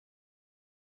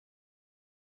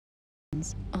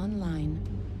Online.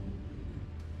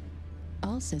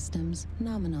 All systems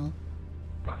nominal.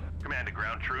 Command to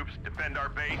ground troops, defend our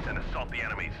base and assault the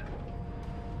enemies.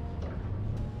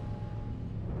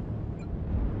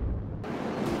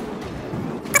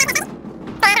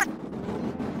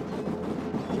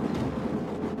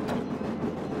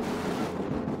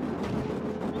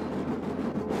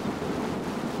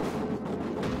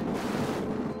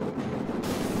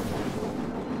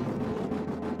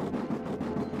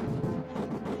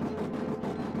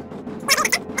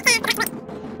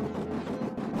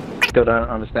 Still don't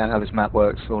understand how this map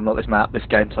works, or not this map, this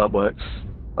game type works.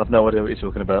 I've no idea what you're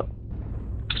talking about.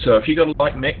 So if you got a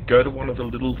light mech, go to one of the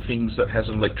little things that has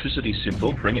an electricity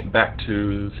symbol, bring it back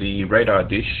to the radar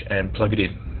dish and plug it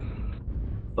in.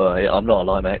 Yeah, I'm not a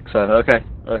light mech, so okay.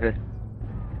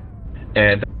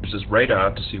 And that uses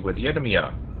radar to see where the enemy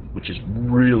are, which is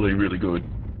really, really good.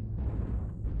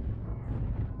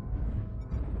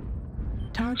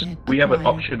 Target We have an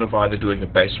acquired. option of either doing a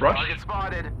base rush. Target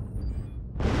spotted.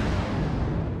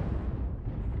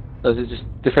 Does it just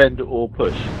defend or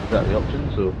push? Is that the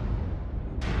options, or?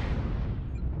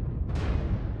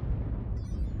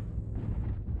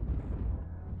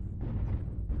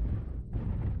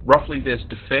 Roughly there's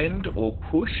defend or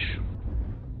push.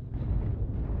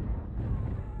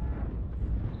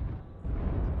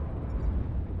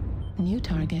 New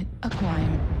target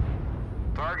acquired.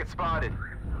 Target spotted.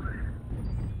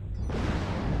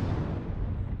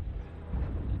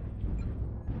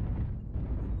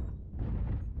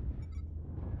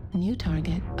 New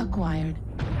target acquired.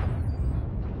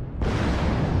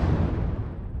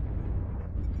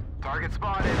 Target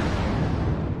spotted.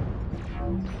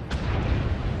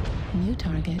 New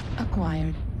target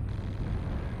acquired.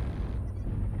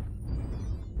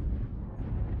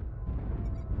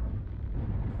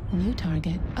 New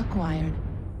target acquired.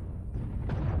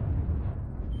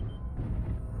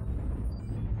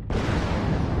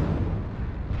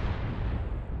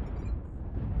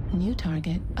 New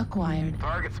target acquired.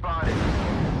 Target spotted.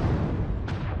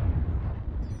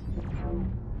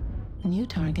 New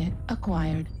target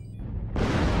acquired.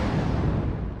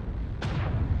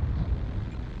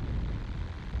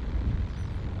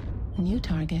 New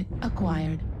target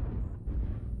acquired.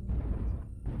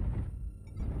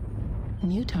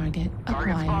 New target Target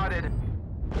acquired. spotted.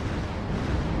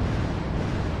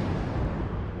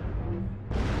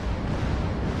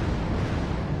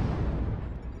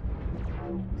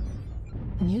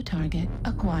 New target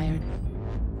acquired.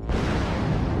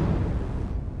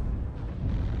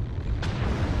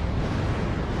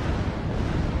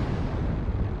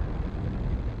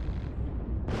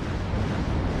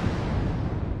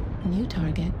 New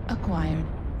target acquired.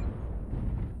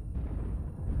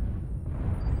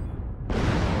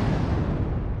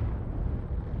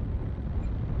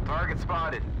 Target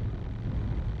spotted.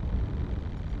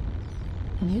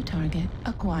 New target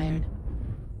acquired.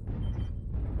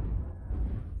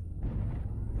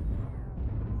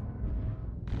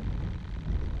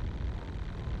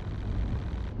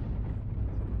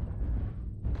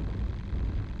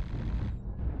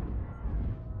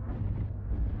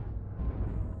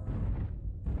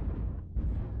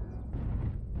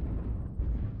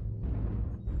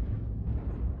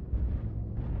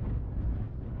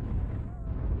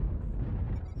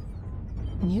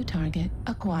 New target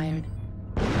acquired.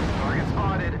 Target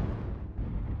spotted.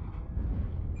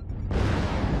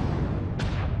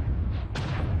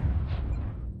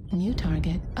 New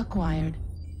target acquired.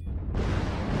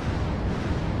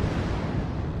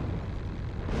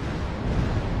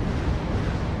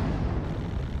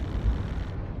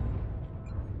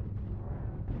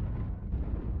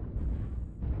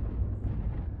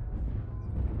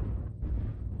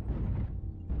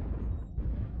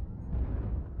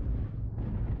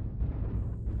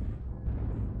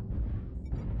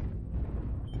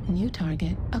 New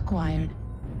target acquired.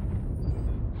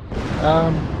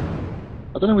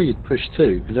 I don't know where you'd push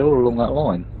to, because they're all along that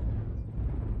line.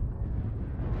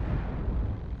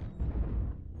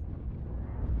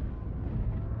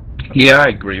 Yeah, I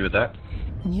agree with that.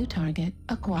 New target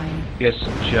acquired. Yes,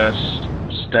 just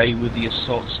stay with the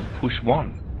assaults and push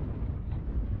one.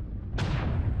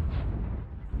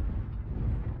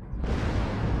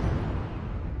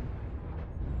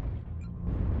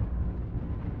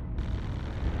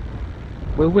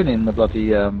 We're winning the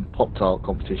bloody Pop-Tart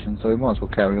competition, so we might as well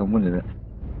carry on winning it.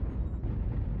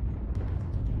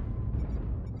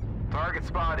 Target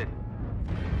spotted.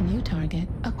 New target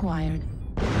acquired.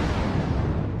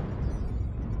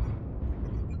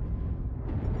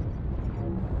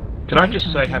 Can I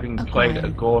just say, having played a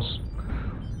Gauss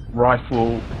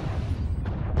rifle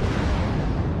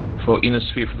For inner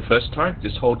sphere for the first time,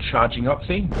 this whole charging up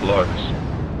thing blows.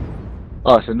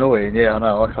 Oh, it's annoying, yeah, I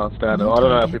know, I can't stand it. New I don't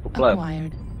know how target people play 'em.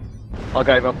 acquired. I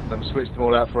gave up on them, switched them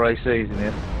all out for ACs in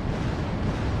here.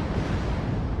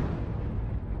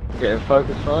 Getting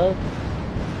focus fire.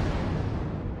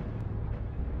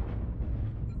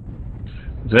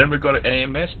 Then we've got an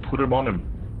AMS, put them on him.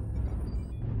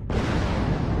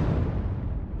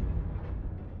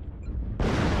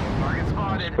 Target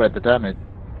spotted. Spread the damage.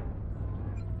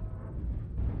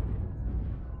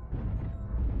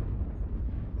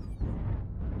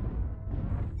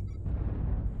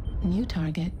 New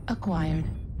target acquired.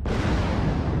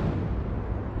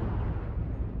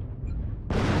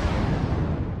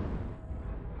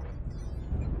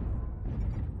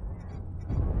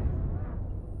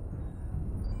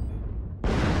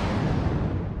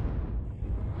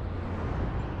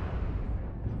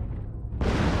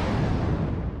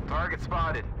 Target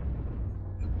spotted.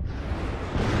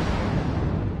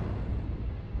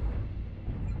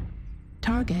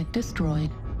 Target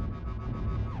destroyed.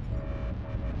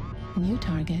 New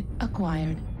target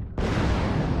acquired.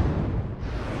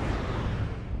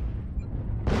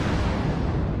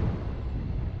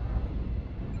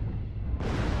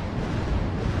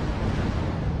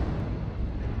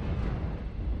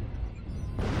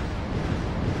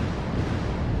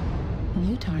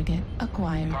 New target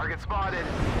acquired. Target spotted.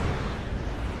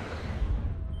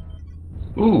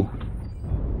 Ooh.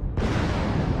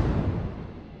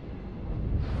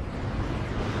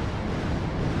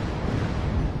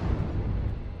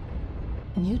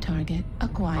 New target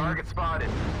acquired. Target spotted.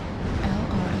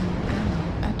 LRM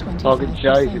ammo at 25%. Target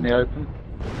J's in the open.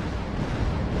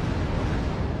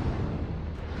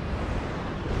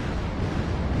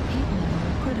 Heat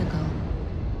level critical.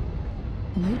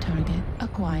 New target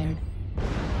acquired.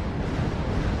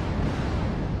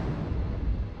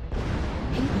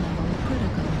 Heat level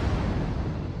critical.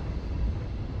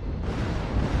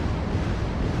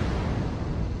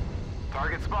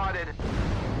 Target spotted.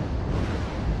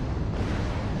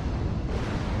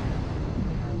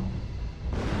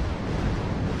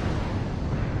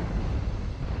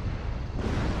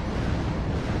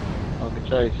 Target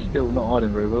J's still not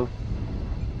hiding very well.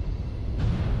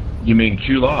 You mean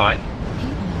July? Heat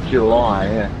level July,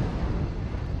 yeah.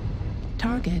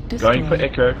 target destroyed. Going for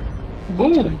Echo. New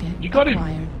Ooh, target you got him.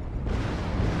 acquired.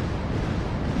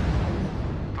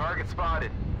 Target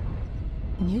spotted.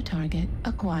 New target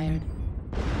acquired.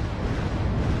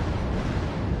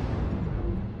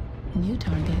 New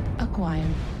target acquired.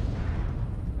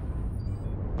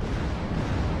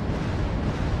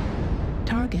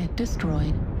 Target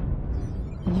destroyed.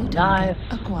 New target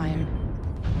Nice. acquired.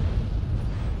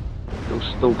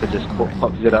 Little stalker just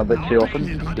pops his head out a bit too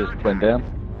often, just went down.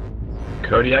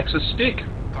 Kodiak's a stick.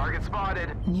 Target spotted.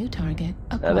 New target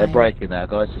They're acquired. breaking now,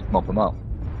 guys, just mop them up.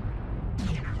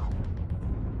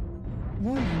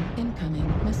 Warning, incoming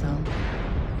missile.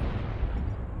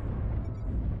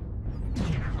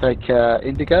 Take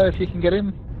Indigo if you can get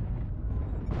him.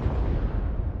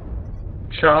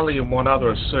 Charlie and one other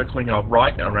are circling our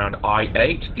right around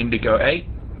I-8, Indigo 8.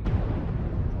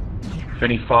 If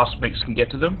any fast mix can get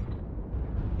to them.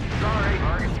 Sorry.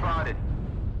 Target spotted.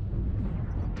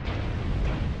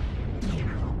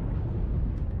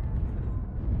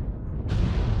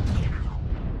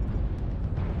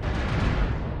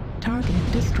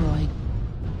 Target destroyed.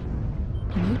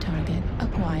 New target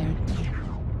acquired.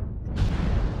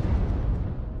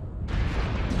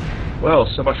 Well,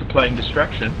 so much for playing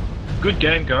distraction. Good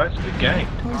game, guys. Good game.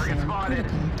 Torso spotted.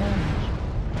 critical damage.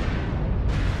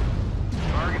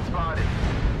 Target spotted.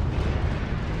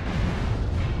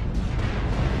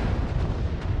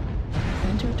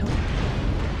 Center torso.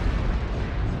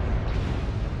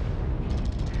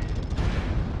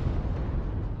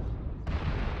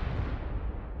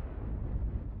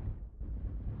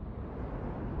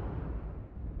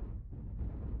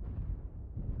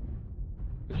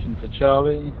 Pushing for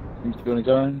Charlie, seems to be on his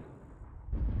own.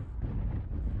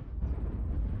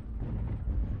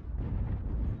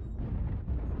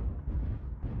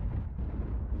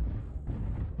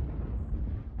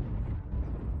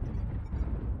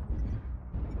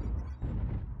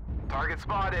 Target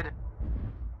spotted.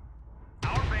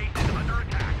 Our base is under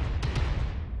attack.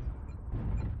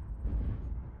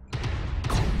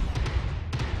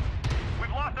 We've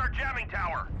lost our jamming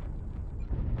tower.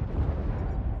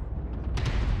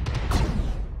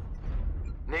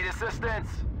 Need assistance.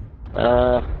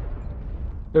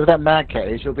 Whoever that mad cat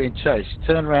is, you're being chased.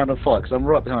 Turn around and fight, because I'm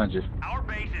right behind you. Our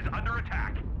base is under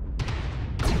attack.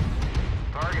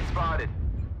 Target spotted.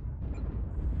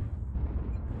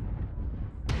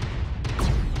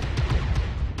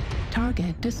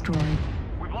 Target destroyed.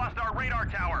 We've lost lost our radar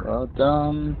tower. Well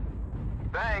done.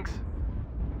 Thanks.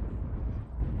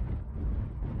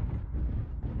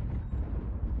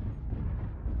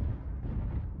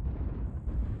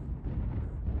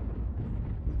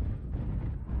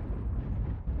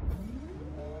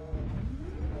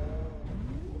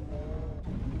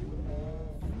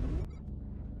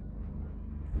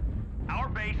 Our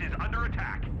base is under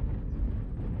attack.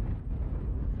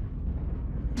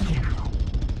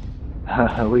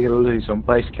 We're gonna lose on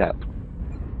base cap.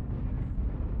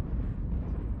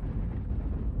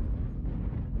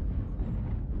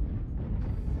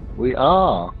 We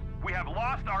are. We have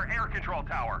lost our air control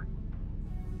tower.